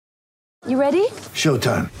You ready?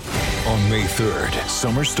 Showtime. On May 3rd,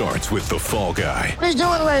 summer starts with The Fall Guy. Let's do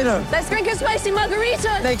it later. Let's drink a spicy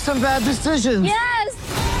margarita. Make some bad decisions. Yes!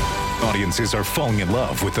 Audiences are falling in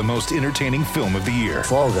love with the most entertaining film of the year.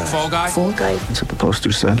 Fall Guy. Fall Guy? Fall Guy. That's what the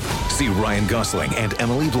poster said. See Ryan Gosling and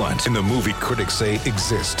Emily Blunt in the movie critics say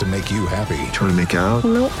exists to make you happy. Trying to make it out?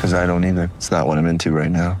 Nope. Because I don't either. It's not what I'm into right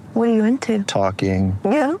now. What are you into? Talking.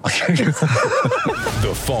 Yeah.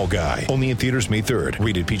 The Fall Guy. Only in theaters May 3rd.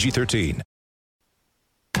 Rated PG-13.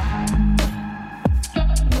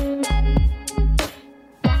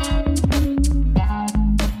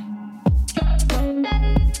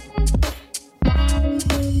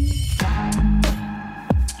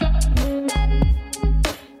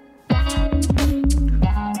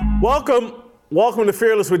 Welcome to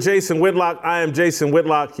Fearless with Jason Whitlock. I am Jason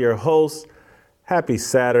Whitlock, your host. Happy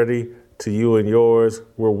Saturday to you and yours.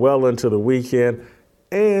 We're well into the weekend,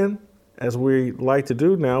 and as we like to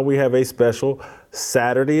do now, we have a special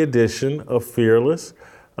Saturday edition of Fearless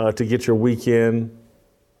to get your weekend,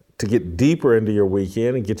 to get deeper into your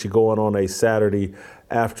weekend and get you going on a Saturday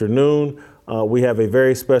afternoon. We have a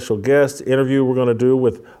very special guest interview we're going to do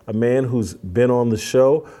with a man who's been on the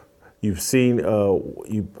show. You've seen,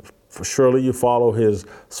 surely you follow his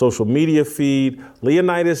social media feed.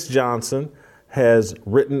 Leonidas Johnson has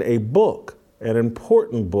written a book, an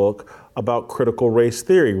important book about critical race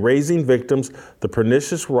theory, Raising Victims, The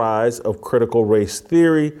Pernicious Rise of Critical Race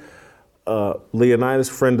Theory. Leonidas,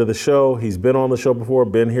 friend of the show. He's been on the show before,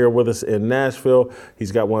 been here with us in Nashville.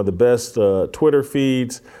 He's got one of the best Twitter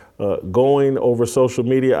feeds going over social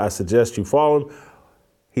media. I suggest you follow him.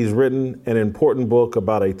 He's written an important book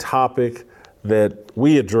about a topic that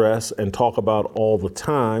we address and talk about all the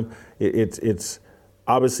time. It's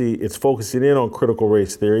obviously it's focusing in on critical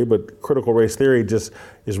race theory, but critical race theory just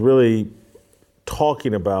is really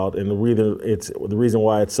talking about, and the reason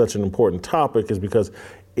why it's such an important topic is because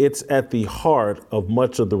it's at the heart of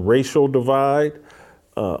much of the racial divide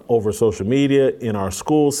over social media, in our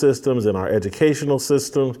school systems, in our educational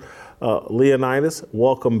systems. Leonidas,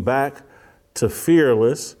 welcome back to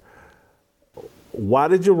Fearless. Why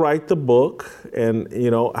did you write the book? And,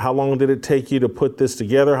 how long did it take you to put this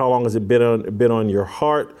together? How long has it been on your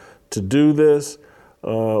heart to do this?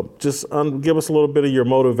 Just give us a little bit of your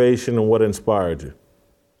motivation and what inspired you.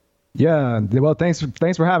 Yeah, well, thanks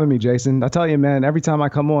for having me, Jason. I tell you, man, every time I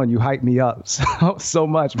come on, you hype me up so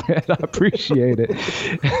much, man. I appreciate it.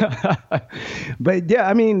 But yeah,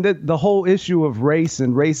 I mean, the whole issue of race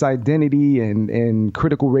and race identity and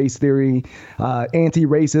critical race theory,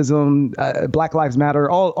 anti-racism, Black Lives Matter,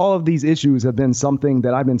 all of these issues have been something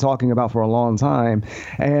that I've been talking about for a long time.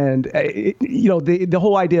 And, the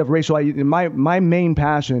whole idea of racial identity, my main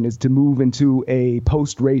passion is to move into a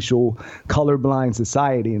post-racial, colorblind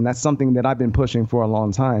society. And that's something that I've been pushing for a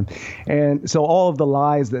long time. And so all of the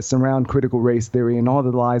lies that surround critical race theory and all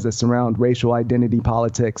the lies that surround racial identity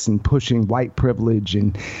politics and pushing white privilege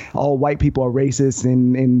and all white people are racist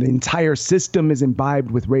and the entire system is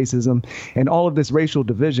imbibed with racism, and all of this racial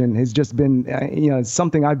division has just been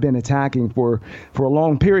something I've been attacking for a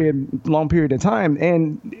long period of time.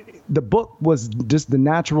 And the book was just the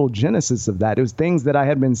natural genesis of that. It was things that I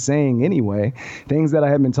had been saying anyway, things that I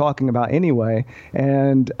had been talking about anyway.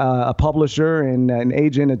 And a publisher and an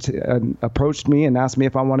agent approached me and asked me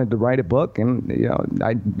if I wanted to write a book. And,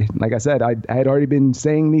 like I said, I had already been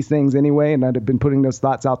saying these things anyway, and I'd have been putting those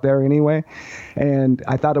thoughts out there anyway. And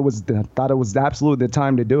I thought it was absolutely the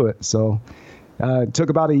time to do it. So it took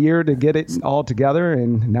about a year to get it all together,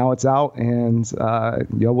 and now it's out, and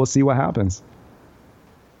we'll see what happens.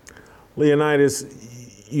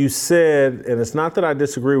 Leonidas, you said, and it's not that I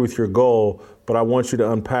disagree with your goal, but I want you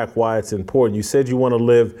to unpack why it's important. You said you want to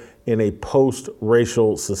live in a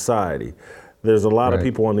post-racial society. There's a lot of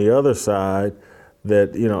people on the other side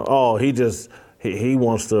that, he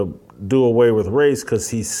wants to do away with race because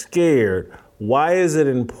he's scared. Why is it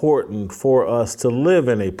important for us to live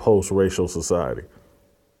in a post-racial society?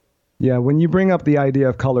 Yeah, when you bring up the idea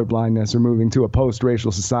of colorblindness or moving to a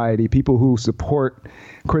post-racial society, people who support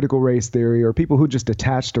critical race theory or people who just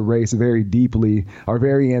attach to race very deeply are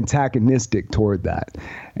very antagonistic toward that.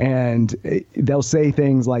 And they'll say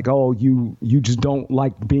things like, oh, you just don't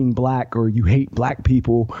like being black, or you hate black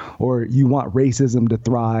people, or you want racism to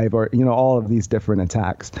thrive, or, all of these different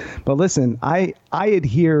attacks. But listen, I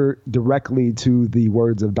adhere directly to the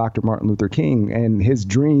words of Dr. Martin Luther King and his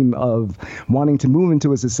dream of wanting to move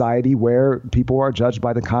into a society society where people are judged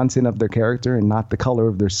by the content of their character and not the color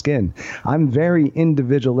of their skin. I'm very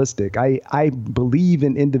individualistic. I believe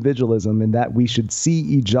in individualism and that we should see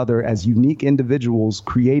each other as unique individuals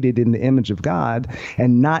created in the image of God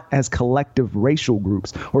and not as collective racial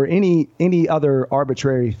groups or any other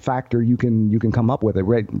arbitrary factor you can come up with it,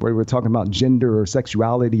 right? Where we're talking about gender or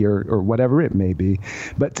sexuality or whatever it may be.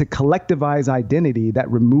 But to collectivize identity, that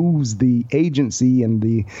removes the agency and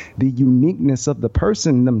the uniqueness of the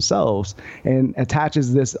person themselves and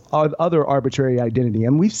attaches this other arbitrary identity.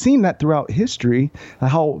 And we've seen that throughout history,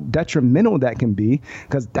 how detrimental that can be,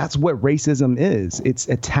 because that's what racism is. It's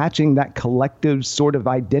attaching that collective sort of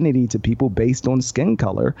identity to people based on skin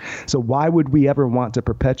color. So why would we ever want to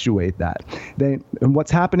perpetuate that? And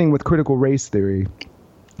what's happening with critical race theory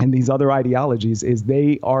and these other ideologies is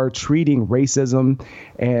they are treating racism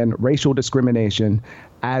and racial discrimination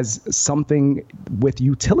as something with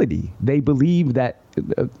utility. They believe that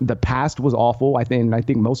the past was awful. I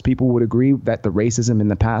think most people would agree that the racism in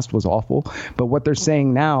the past was awful. But what they're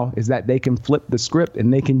saying now is that they can flip the script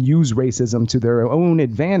and they can use racism to their own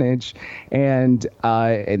advantage, and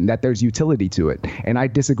that there's utility to it. And I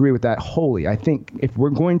disagree with that wholly. I think if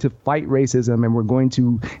we're going to fight racism and we're going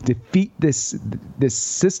to defeat this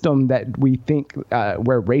system that we think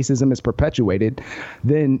where racism is perpetuated,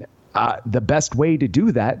 then the best way to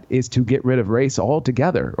do that is to get rid of race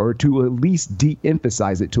altogether, or to at least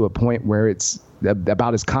de-emphasize it to a point where it's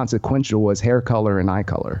about as consequential as hair color and eye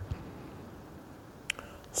color.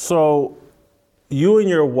 So you and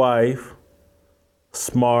your wife,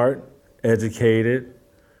 smart, educated,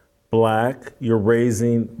 Black, you're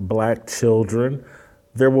raising Black children.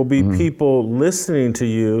 There will be people listening to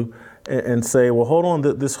you and say, well, hold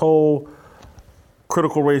on, this whole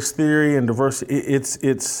critical race theory and diversity,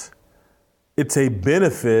 it's a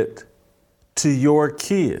benefit to your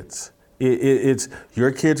kids. It's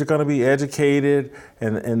your kids are going to be educated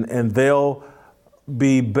and they'll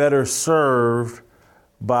be better served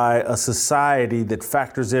by a society that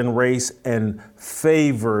factors in race and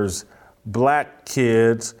favors Black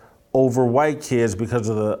kids over white kids because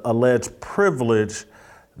of the alleged privilege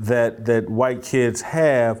that white kids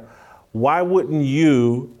have. Why wouldn't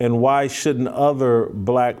you, and why shouldn't other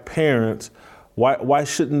Black parents, why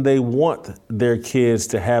shouldn't they want their kids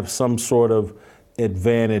to have some sort of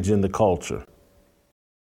advantage in the culture?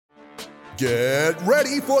 Get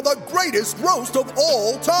ready for the greatest roast of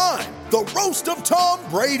all time, the Roast of Tom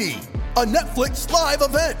Brady, a Netflix live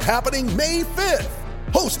event happening May 5th.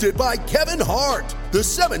 Hosted by Kevin Hart, the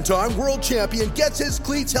 7-time world champion gets his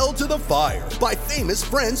cleats held to the fire by famous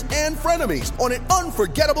friends and frenemies on an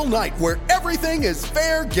unforgettable night where everything is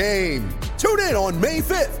fair game. Tune in on May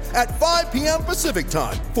 5th at 5 p.m. Pacific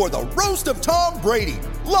time for the Roast of Tom Brady,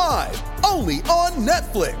 live only on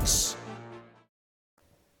Netflix.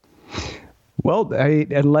 Well,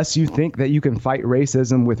 unless you think that you can fight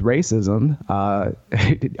racism with racism,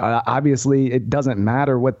 obviously it doesn't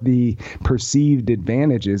matter what the perceived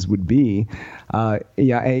advantages would be.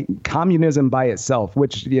 Communism by itself,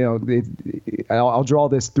 which, I'll draw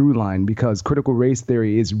this through line because critical race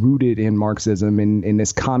theory is rooted in Marxism and in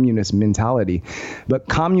this communist mentality. But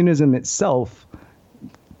communism itself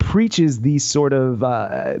preaches these sort of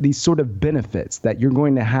benefits, that you're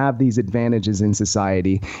going to have these advantages in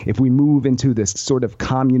society if we move into this sort of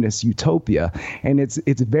communist utopia. And it's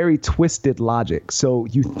very twisted logic. So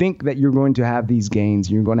you think that you're going to have these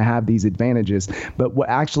gains, you're going to have these advantages, but what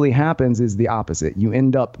actually happens is the opposite. You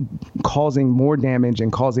end up causing more damage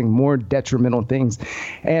and causing more detrimental things.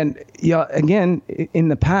 And again, in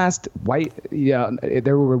the past,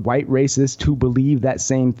 there were white racists who believed that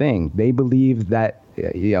same thing. They believed that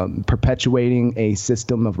perpetuating a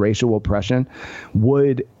system of racial oppression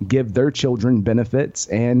would give their children benefits,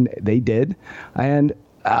 and they did. And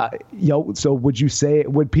so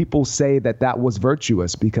would people say that was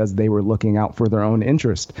virtuous because they were looking out for their own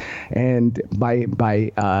interest, and by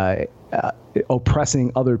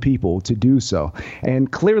oppressing other people to do so?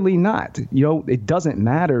 And clearly not. It doesn't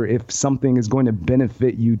matter if something is going to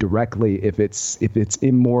benefit you directly if it's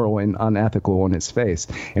immoral and unethical on its face,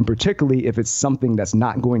 and particularly if it's something that's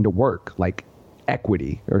not going to work, like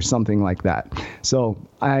equity or something like that. So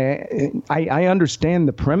I understand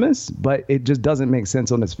the premise, but it just doesn't make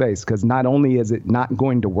sense on its face, because not only is it not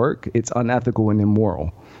going to work, it's unethical and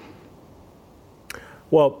immoral.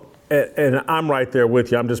 Well, and I'm right there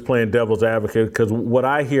with you. I'm just playing devil's advocate, because what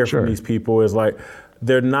I hear from these people is like,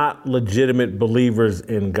 they're not legitimate believers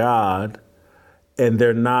in God, and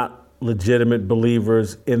they're not legitimate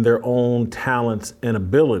believers in their own talents and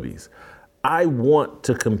abilities. I want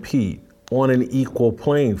to compete on an equal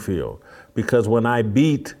playing field, because when I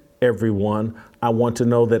beat everyone, I want to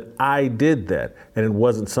know that I did that and it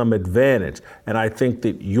wasn't some advantage. And I think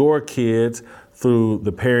that your kids, through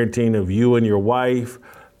the parenting of you and your wife,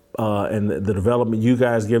 and the development you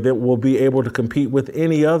guys give them, will be able to compete with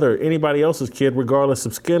anybody else's kid, regardless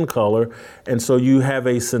of skin color. And so you have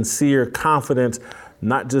a sincere confidence,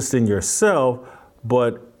 not just in yourself,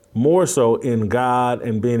 but more so in God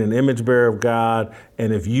and being an image bearer of God.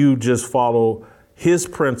 And if you just follow his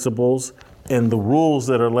principles and the rules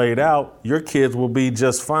that are laid out, your kids will be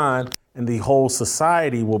just fine and the whole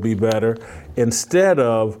society will be better, instead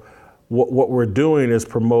of what we're doing is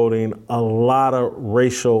promoting a lot of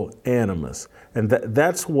racial animus. And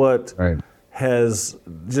that's what has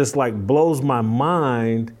just like blows my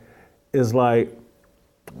mind, is like,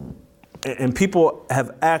 and people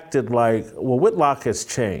have acted like, well, Whitlock has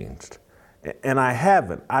changed. And I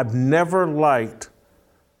haven't. I've never liked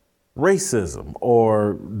racism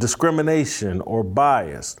or discrimination or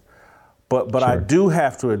bias. But sure. I do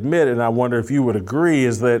have to admit, and I wonder if you would agree,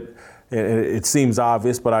 is that it seems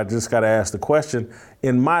obvious, but I just got to ask the question.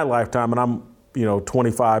 In my lifetime, and I'm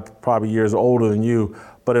 25 probably years older than you,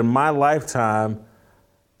 but in my lifetime,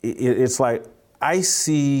 it's like I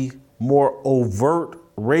see more overt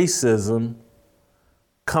racism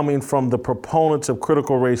coming from the proponents of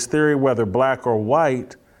critical race theory, whether black or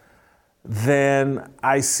white, than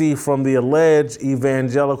I see from the alleged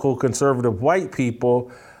evangelical conservative white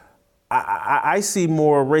people. I see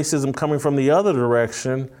more racism coming from the other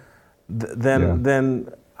direction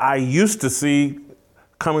than I used to see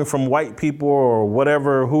coming from white people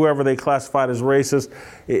or whoever they classified as racist.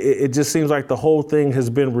 It just seems like the whole thing has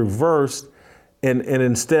been reversed, and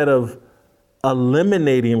instead of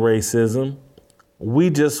eliminating racism, we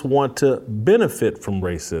just want to benefit from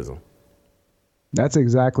racism. That's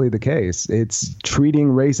exactly the case. It's treating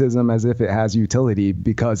racism as if it has utility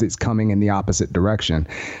because it's coming in the opposite direction.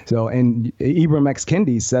 So, and Ibram X.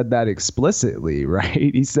 Kendi said that explicitly, right?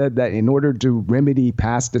 He said that in order to remedy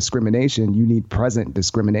past discrimination, you need present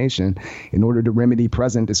discrimination. In order to remedy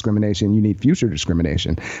present discrimination, you need future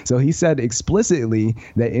discrimination. So he said explicitly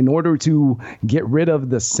that in order to get rid of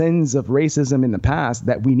the sins of racism in the past,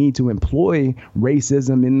 that we need to employ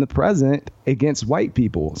racism in the present against white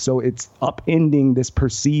people. So it's upending this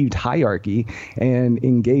perceived hierarchy and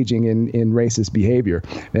engaging in racist behavior.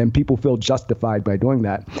 And people feel justified by doing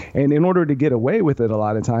that. And in order to get away with it, a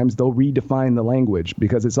lot of times they'll redefine the language,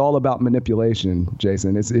 because it's all about manipulation,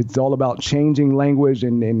 Jason. It's all about changing language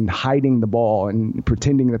and hiding the ball and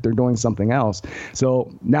pretending that they're doing something else.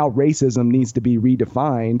 So now racism needs to be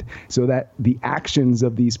redefined so that the actions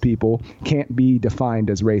of these people can't be defined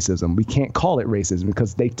as racism. We can't call it racism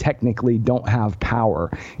because they technically don't have power.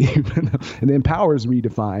 And then power is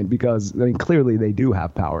redefined because, clearly they do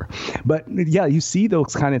have power. But yeah, you see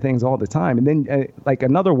those kind of things all the time. And then like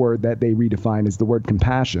another word that they redefine is the word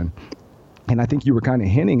compassion. And I think you were kind of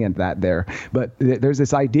hinting at that there. But there's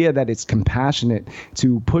this idea that it's compassionate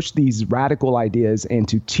to push these radical ideas and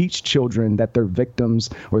to teach children that they're victims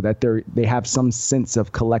or that they have some sense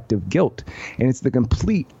of collective guilt. And it's the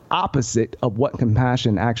complete opposite of what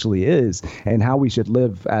compassion actually is and how we should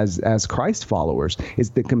live as Christ followers. Is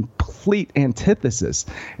the complete antithesis.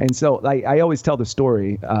 And so I always tell the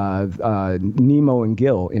story of Nemo and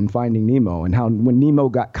Gil in Finding Nemo, and how when Nemo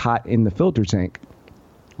got caught in the filter tank,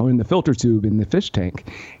 or in the filter tube in the fish tank,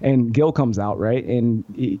 and Gil comes out, right? And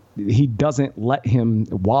he doesn't let him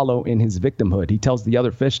wallow in his victimhood. He tells the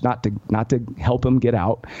other fish not to help him get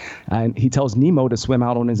out. And he tells Nemo to swim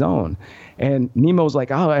out on his own. And Nemo's like,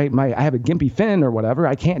 oh, I have a gimpy fin or whatever.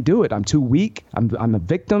 I can't do it. I'm too weak. I'm a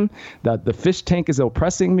victim. The fish tank is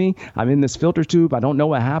oppressing me. I'm in this filter tube. I don't know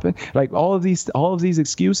what happened. Like all of these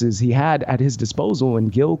excuses he had at his disposal,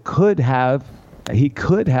 and Gil could have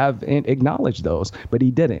acknowledged those, but he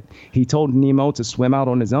didn't. He told Nemo to swim out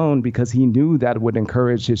on his own because he knew that would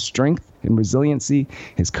encourage his strength and resiliency,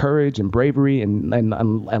 his courage and bravery, and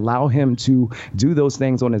allow him to do those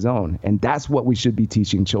things on his own. And that's what we should be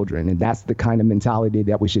teaching children. And that's the kind of mentality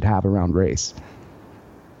that we should have around race.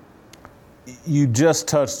 You just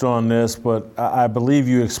touched on this, but I believe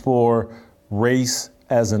you explore race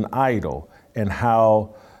as an idol and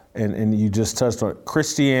how, and you just touched on it,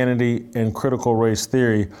 Christianity and critical race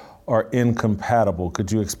theory are incompatible.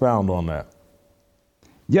 Could you expound on that?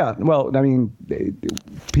 Yeah, well, I mean,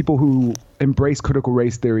 people who embrace critical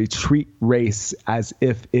race theory treat race as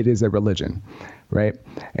if it is a religion, right?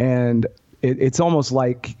 And it's almost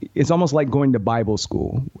like going to Bible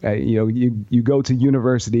school. You go to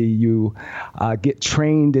university, you get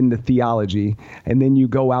trained in the theology, and then you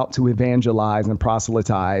go out to evangelize and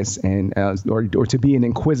proselytize, and or to be an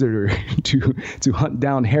inquisitor to hunt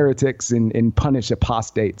down heretics and punish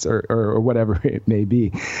apostates or whatever it may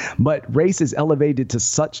be. But race is elevated to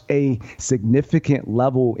such a significant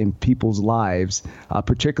level in people's lives,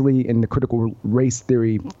 particularly in the critical race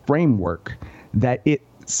theory framework, that it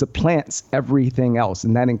supplants everything else,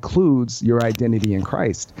 and that includes your identity in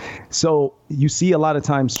Christ. So you see a lot of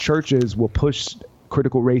times churches will push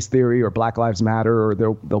critical race theory or Black Lives Matter, or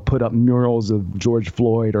they'll put up murals of George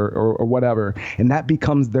Floyd or whatever, and that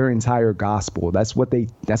becomes their entire gospel. That's what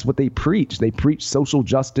they preach. They preach social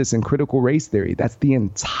justice and critical race theory. That's the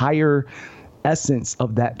entire essence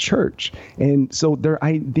of that church. And so the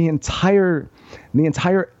entire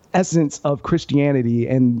essence of Christianity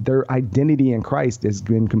and their identity in Christ has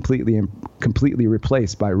been completely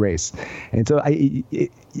replaced by race. And so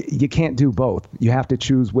you can't do both. You have to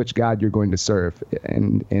choose which God you're going to serve.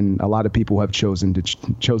 And a lot of people have chosen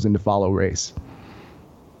to follow race.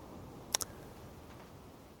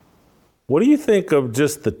 What do you think of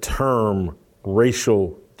just the term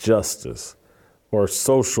racial justice or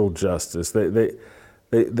social justice?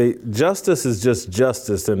 They justice is just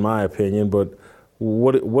justice, in my opinion, but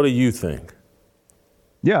what do you think?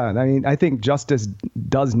 Yeah, I mean, I think justice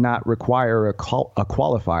does not require a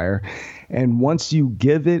qualifier. And once you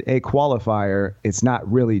give it a qualifier, it's not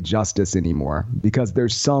really justice anymore, because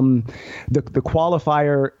there's the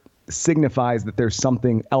qualifier signifies that there's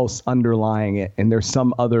something else underlying it, and there's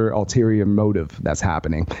some other ulterior motive that's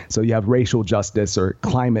happening. So you have racial justice or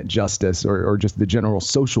climate justice or just the general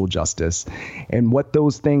social justice. And what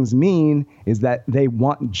those things mean is that they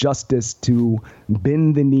want justice to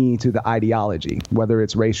bend the knee to the ideology, whether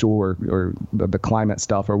it's racial or the climate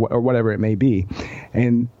stuff or whatever it may be.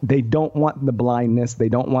 And they don't want the blindness. They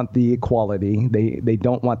don't want the equality. They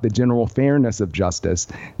don't want the general fairness of justice.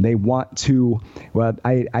 They want to, well,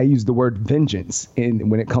 I use the word vengeance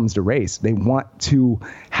when it comes to race. They want to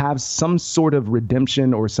have some sort of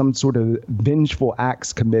redemption or some sort of vengeful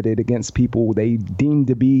acts committed against people they deem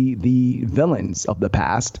to be the villains of the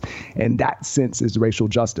past. And that sense is racial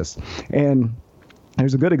justice. And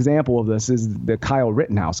there's a good example of this is the Kyle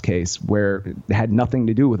Rittenhouse case, where it had nothing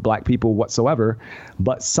to do with Black people whatsoever,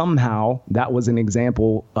 but somehow that was an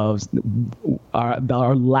example of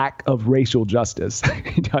our lack of racial justice,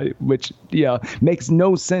 which makes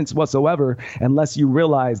no sense whatsoever unless you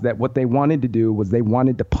realize that what they wanted to do was they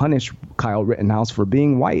wanted to punish Kyle Rittenhouse for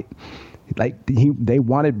being white. Like they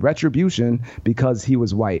wanted retribution because he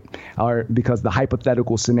was white, or because the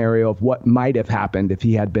hypothetical scenario of what might have happened if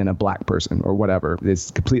he had been a Black person or whatever is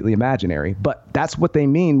completely imaginary. But that's what they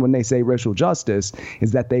mean when they say racial justice,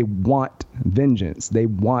 is that they want vengeance. They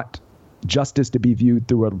want justice to be viewed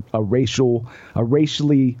through a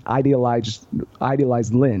racially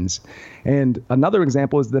idealized lens. And another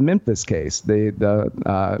example is the Memphis case, the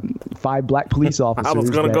 5 Black police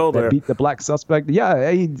officers that beat the Black suspect. Yeah,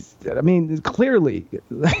 I mean, clearly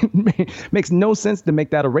makes no sense to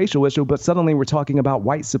make that a racial issue, but suddenly we're talking about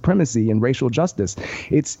white supremacy and racial justice.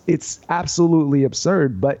 It's absolutely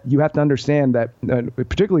absurd, but you have to understand that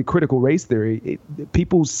particularly critical race theory,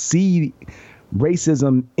 people see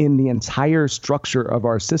racism in the entire structure of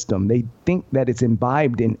our system. They think that it's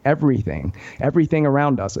imbibed in everything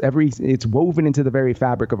around us. It's woven into the very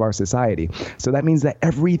fabric of our society. So that means that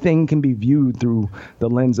everything can be viewed through the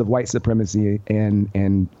lens of white supremacy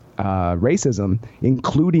and racism,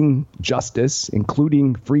 including justice,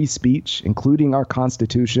 including free speech, including our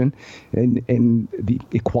Constitution, and the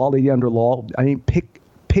equality under law. I mean, pick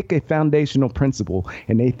a foundational principle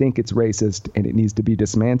and they think it's racist and it needs to be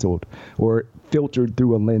dismantled or filtered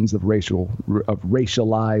through a lens of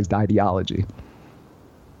racialized ideology.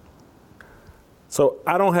 So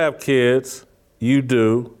I don't have kids, you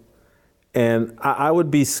do, and I would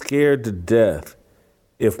be scared to death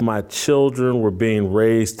if my children were being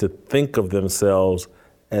raised to think of themselves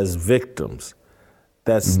as victims.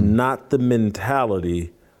 That's not the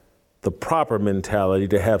mentality, the proper mentality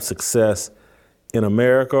to have success in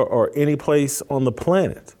America or any place on the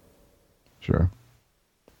planet. Sure.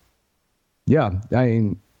 Yeah, I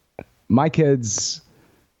mean, my kids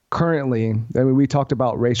currently, we talked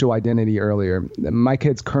about racial identity earlier. My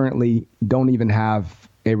kids currently don't even have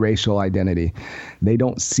a racial identity. They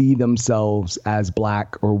don't see themselves as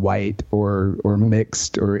Black or white or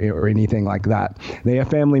mixed or anything like that. They have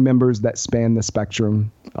family members that span the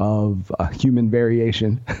spectrum of human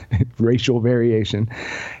variation, racial variation.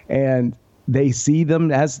 And they see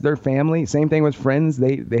them as their family. Same thing with friends.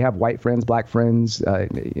 They have white friends, black friends,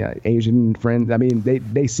 Asian friends. I mean,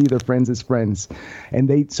 they see their friends as friends, and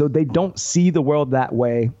they don't see the world that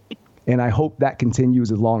way. And I hope that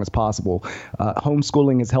continues as long as possible.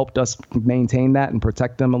 Homeschooling has helped us maintain that and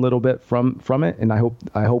protect them a little bit from it. And I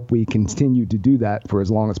hope we continue to do that for as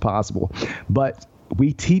long as possible. But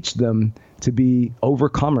we teach them to be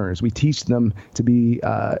overcomers. We teach them to be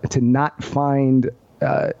to not find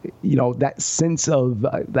that sense of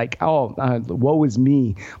woe is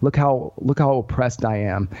me. Look how oppressed I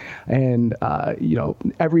am, and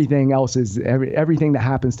everything else is everything that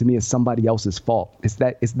happens to me is somebody else's fault. It's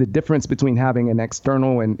the difference between having an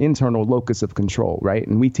external and internal locus of control, right?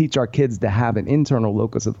 And we teach our kids to have an internal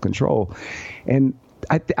locus of control, and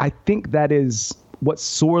I think that is what's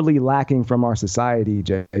sorely lacking from our society,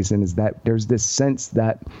 Jason, is that there's this sense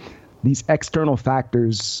that these external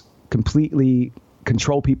factors completely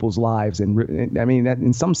control people's lives, and I mean that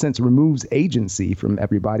in some sense removes agency from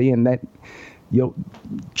everybody, and that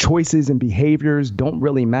choices and behaviors don't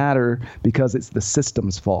really matter because it's the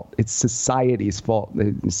system's fault. It's society's fault.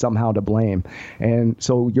 It's somehow to blame. And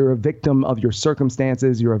so you're a victim of your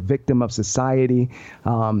circumstances. You're a victim of society.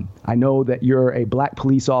 I know that you're a black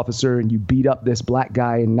police officer and you beat up this black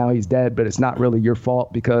guy and now he's dead, but it's not really your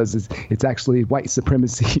fault because it's actually white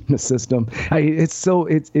supremacy in the system.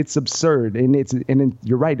 It's absurd. And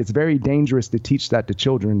you're right. It's very dangerous to teach that to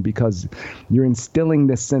children because you're instilling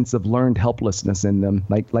this sense of learned helplessness in them,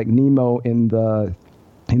 like Nemo in the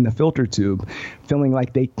filter tube, feeling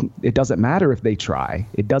like it doesn't matter if they try.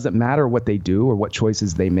 It doesn't matter what they do or what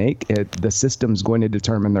choices they make. The system's going to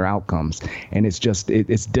determine their outcomes, and it's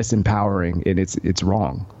disempowering and it's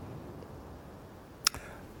wrong.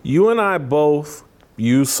 You and I both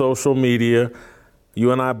use social media.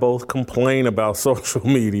 You and I both complain about social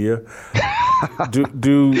media.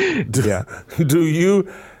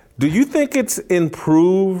 Do you think it's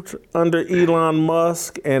improved under Elon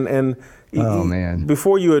Musk? And oh man!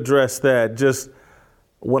 Before you address that, just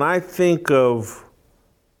when I think of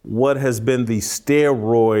what has been the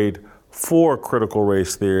steroid for critical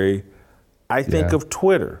race theory, I think of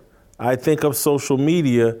Twitter. I think of social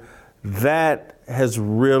media. That has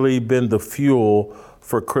really been the fuel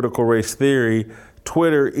for critical race theory.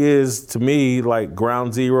 Twitter is, to me, like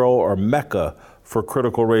ground zero or mecca for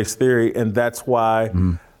critical race theory, and that's why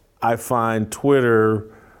I find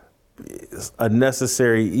Twitter a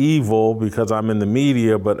necessary evil because I'm in the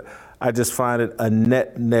media, but I just find it a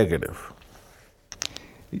net negative.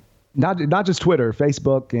 Not just Twitter,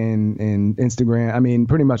 Facebook and Instagram. I mean,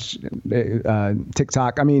 pretty much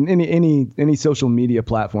TikTok. I mean, any social media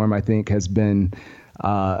platform I think has been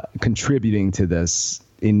contributing to this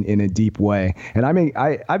in a deep way. And I mean,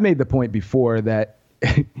 I've made the point before that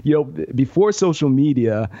before social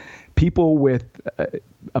media, people with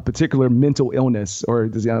a particular mental illness or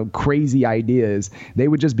crazy ideas, they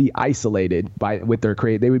would just be isolated with their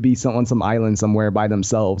they would be on some island somewhere by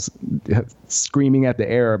themselves, screaming at the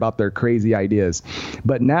air about their crazy ideas.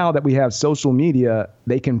 But now that we have social media,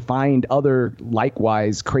 they can find other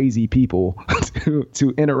likewise crazy people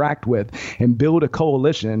to interact with and build a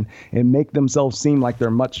coalition and make themselves seem like they're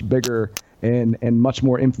much bigger and much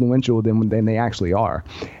more influential than they actually are.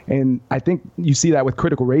 And I think you see that with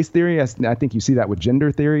critical race theory. I think you see that with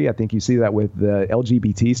gender theory. I think you see that with the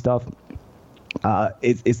LGBT stuff.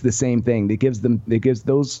 It's the same thing. It gives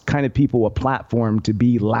those kind of people a platform to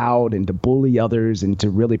be loud and to bully others and to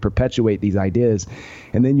really perpetuate these ideas.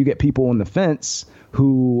 And then you get people on the fence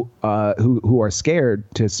who are scared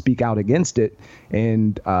to speak out against it,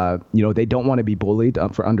 and they don't want to be bullied,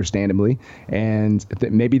 for understandably, and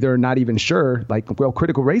maybe they're not even sure. Like,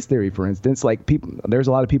 critical race theory, for instance, there's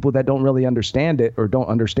a lot of people that don't really understand it or don't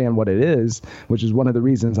understand what it is, which is one of the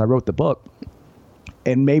reasons I wrote the book.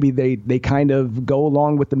 And maybe they kind of go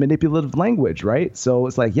along with the manipulative language, right? So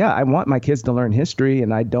it's like, yeah, I want my kids to learn history,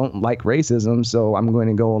 and I don't like racism, so I'm going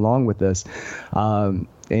to go along with this.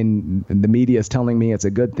 And the media is telling me it's a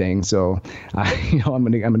good thing, so I'm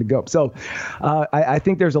gonna go. So I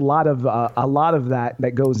think there's a lot of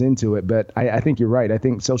that goes into it. But I think you're right. I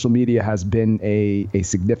think social media has been a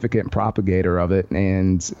significant propagator of it,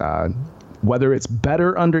 and whether it's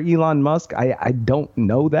better under Elon Musk, I don't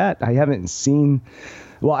know that. I haven't seen.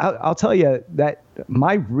 Well, I'll tell you that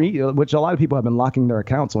my which a lot of people have been locking their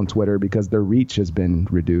accounts on Twitter because their reach has been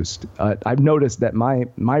reduced. I've noticed that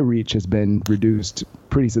my reach has been reduced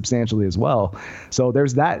pretty substantially as well. So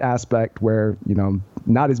there's that aspect where,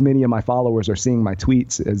 not as many of my followers are seeing my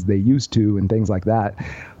tweets as they used to and things like that.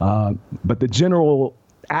 But the general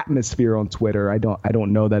atmosphere on Twitter, I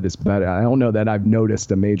don't know that it's better. I don't know that I've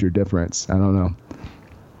noticed a major difference. I don't know.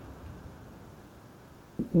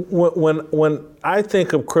 When I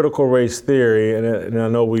think of critical race theory, and I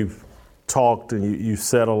know we've talked and you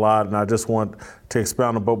said a lot, and I just want to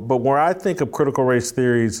expound on, but where I think of critical race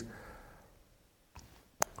theory's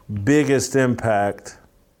biggest impact,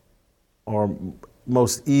 or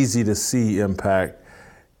most easy to see impact,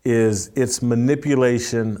 is its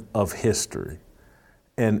manipulation of history.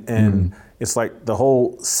 And it's like the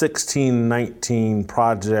whole 1619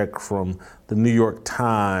 project from the New York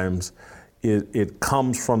Times. It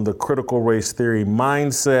comes from the critical race theory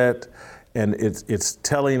mindset, and it's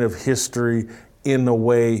telling of history in a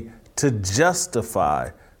way to justify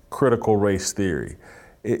critical race theory.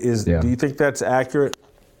 Do you think that's accurate?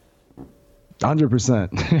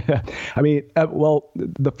 100%. I mean, well,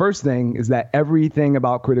 the first thing is that everything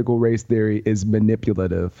about critical race theory is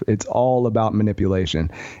manipulative. It's all about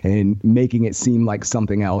manipulation and making it seem like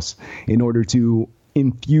something else in order to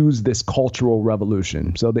infuse this cultural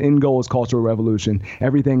revolution. So the end goal is cultural revolution.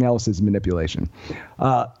 Everything else is manipulation.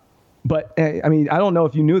 But I mean, I don't know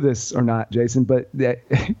if you knew this or not, Jason, but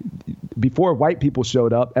before white people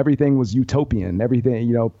showed up, everything was utopian.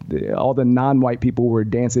 Everything, all the non-white people were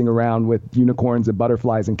dancing around with unicorns and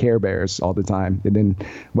butterflies and Care Bears all the time. And then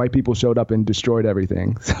white people showed up and destroyed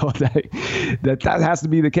everything. So that has to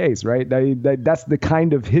be the case, right? That's the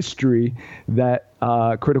kind of history that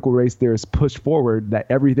critical race theorists push forward, that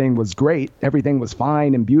everything was great, everything was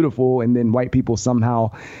fine and beautiful, and then white people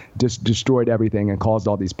somehow just destroyed everything and caused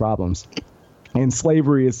all these problems. And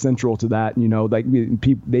slavery is central to that.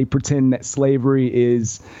 They pretend that slavery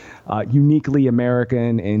is uniquely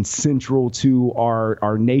American and central to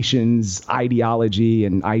our nation's ideology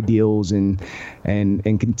and ideals, and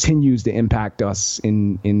continues to impact us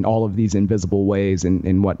in all of these invisible ways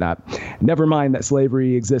and whatnot. Never mind that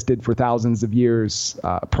slavery existed for thousands of years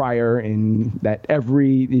prior, and that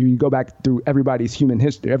you go back through everybody's human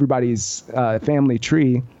history, everybody's family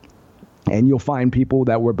tree, and you'll find people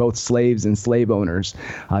that were both slaves and slave owners.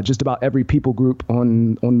 Just about every people group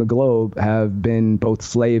on the globe have been both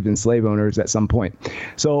slave and slave owners at some point.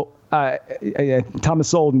 So Thomas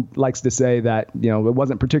Sowell likes to say that, it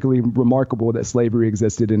wasn't particularly remarkable that slavery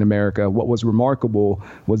existed in America. What was remarkable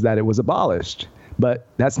was that it was abolished. But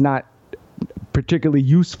that's not particularly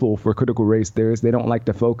useful for critical race theorists. They don't like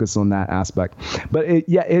to focus on that aspect. But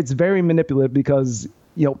it's very manipulative because,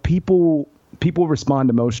 people respond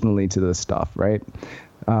emotionally to this stuff, right?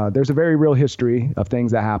 There's a very real history of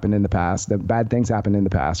things that happened in the past, that bad things happened in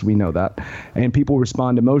the past. We know that. And people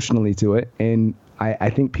respond emotionally to it. And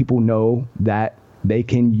I think people know that they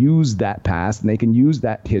can use that past and they can use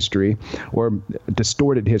that history, or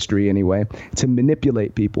distorted history anyway, to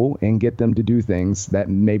manipulate people and get them to do things that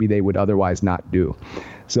maybe they would otherwise not do.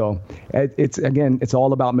 So it's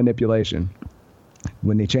all about manipulation.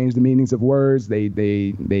 When they change the meanings of words, they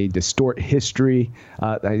distort history.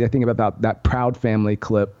 I think about that Proud Family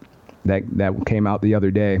clip that came out the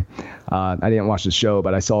other day. I didn't watch the show,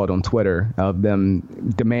 but I saw it on Twitter, of them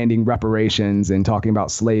demanding reparations and talking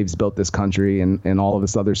about slaves built this country and all of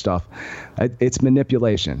this other stuff. It's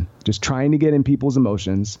manipulation, just trying to get in people's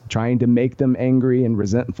emotions, trying to make them angry and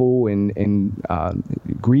resentful and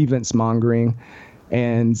grievance mongering.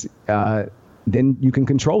 And then you can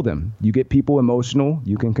control them. You get people emotional,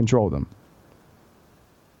 you can control them.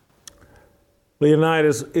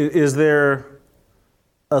 Leonidas, is there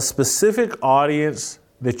a specific audience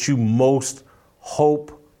that you most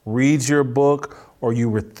hope reads your book, or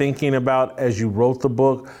you were thinking about as you wrote the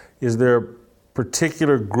book? Is there a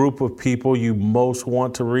particular group of people you most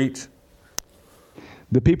want to reach?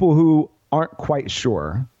 The people who aren't quite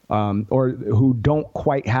sure. Or who don't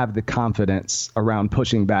quite have the confidence around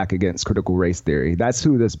pushing back against critical race theory. That's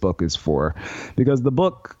who this book is for, because the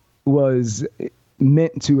book was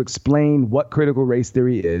meant to explain what critical race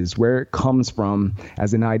theory is, where it comes from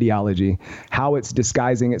as an ideology, how it's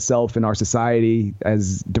disguising itself in our society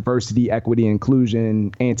as diversity, equity,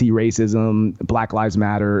 inclusion, anti-racism, Black Lives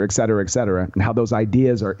Matter, et cetera, and how those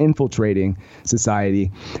ideas are infiltrating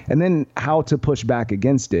society, and then how to push back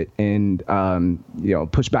against it and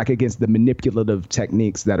push back against the manipulative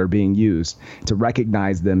techniques that are being used, to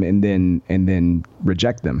recognize them and then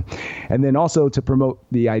reject them, and then also to promote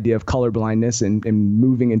the idea of colorblindness and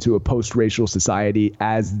moving into a post-racial society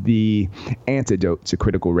as the antidote to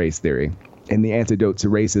critical race theory and the antidote to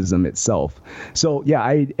racism itself. So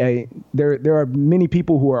yeah, there are many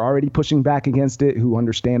people who are already pushing back against it, who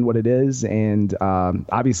understand what it is, and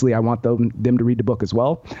obviously I want them to read the book as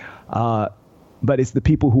well. But it's the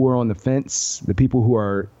people who are on the fence, the people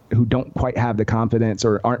who don't quite have the confidence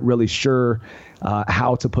or aren't really sure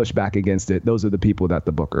how to push back against it. Those are the people that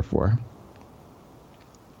the book are for.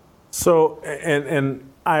 So, and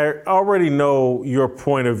I already know your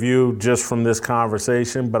point of view just from this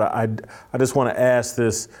conversation, but I just want to ask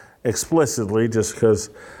this explicitly, just because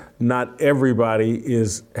not everybody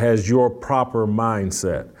has your proper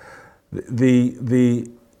mindset.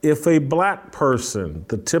 If a black person,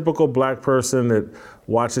 the typical black person that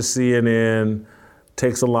watches CNN,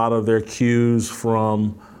 takes a lot of their cues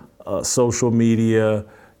from social media,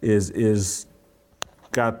 is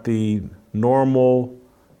got the normal,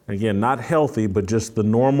 again, not healthy, but just the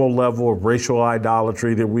normal level of racial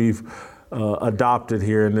idolatry that we've adopted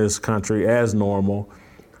here in this country as normal.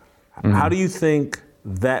 Mm-hmm. How do you think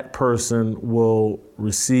that person will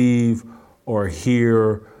receive or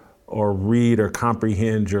hear or read or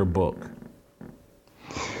comprehend your book?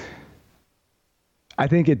 I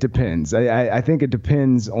think it depends. I think it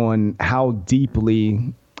depends on how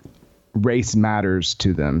deeply race matters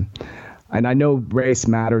to them. And I know race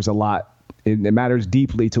matters a lot. It matters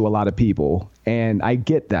deeply to a lot of people. And I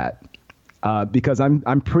get that because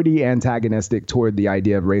I'm pretty antagonistic toward the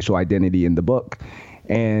idea of racial identity in the book.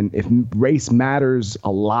 And if race matters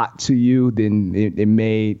a lot to you, then it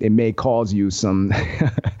may cause you some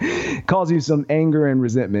anger and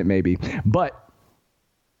resentment, maybe. But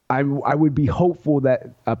I would be hopeful that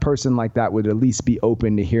a person like that would at least be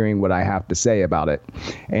open to hearing what I have to say about it,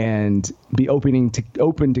 and be open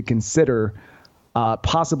to consider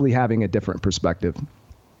possibly having a different perspective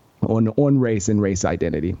on race and race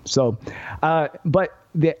identity. So, but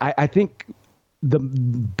I think the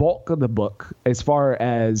bulk of the book, as far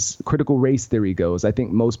as critical race theory goes, I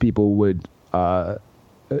think most people would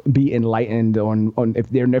be enlightened on if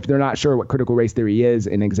they're not sure what critical race theory is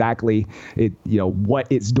and exactly what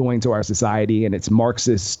it's doing to our society and its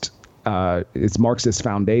Marxist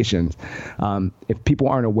foundations. If people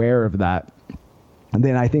aren't aware of that,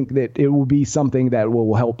 then I think that it will be something that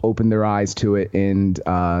will help open their eyes to it, and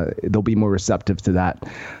they'll be more receptive to that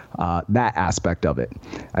aspect of it.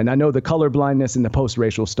 And I know the color blindness and the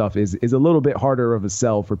post-racial stuff is a little bit harder of a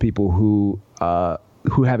sell for people who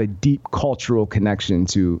have a deep cultural connection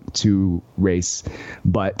to race.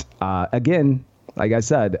 But again, like I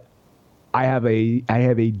said, I have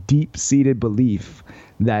a deep-seated belief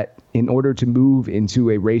that in order to move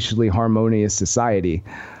into a racially harmonious society,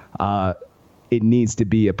 it needs to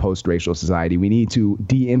be a post-racial society. We need to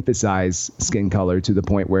de-emphasize skin color to the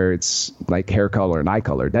point where it's like hair color and eye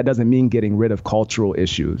color. That doesn't mean getting rid of cultural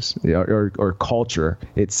issues or culture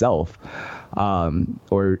itself,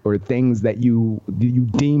 or things that you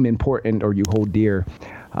deem important or you hold dear.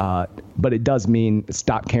 But it does mean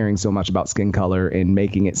stop caring so much about skin color and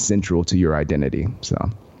making it central to your identity. So.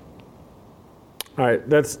 All right,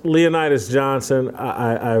 that's Leonidas Johnson.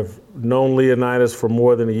 I've known Leonidas for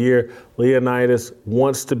more than a year. Leonidas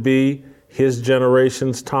wants to be his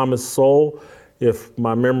generation's Thomas Sowell, if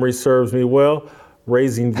my memory serves me well.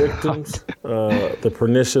 Raising Victims, The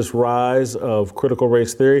Pernicious Rise of Critical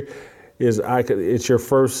Race Theory, it's your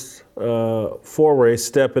first foray,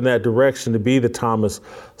 step in that direction to be the Thomas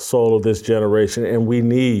Sowell of this generation, and we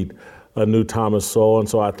need a new Thomas Sowell. And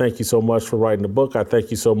so I thank you so much for writing the book. I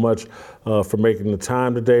thank you so much for making the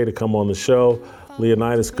time today to come on the show.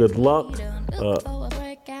 Leonidas, good luck.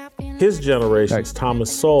 His generation's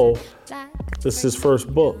Thomas Sowell. This is his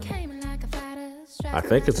first book. I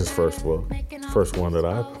think it's his first book. First one that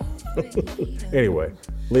I've. Anyway,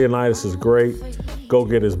 Leonidas is great. Go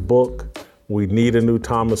get his book. We need a new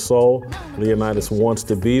Thomas Sowell. Leonidas wants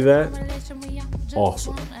to be that.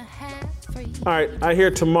 Awesome. All right, I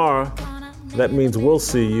hear tomorrow. That means we'll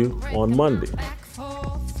see you on Monday.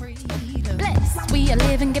 We are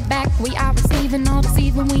living, get back. We are receiving, all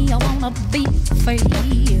deceiving. We all wanna be free.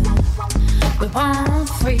 We want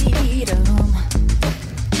freedom.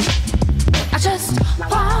 I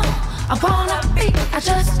wanna be. I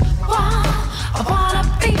wanna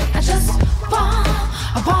be.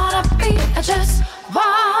 I just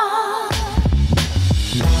want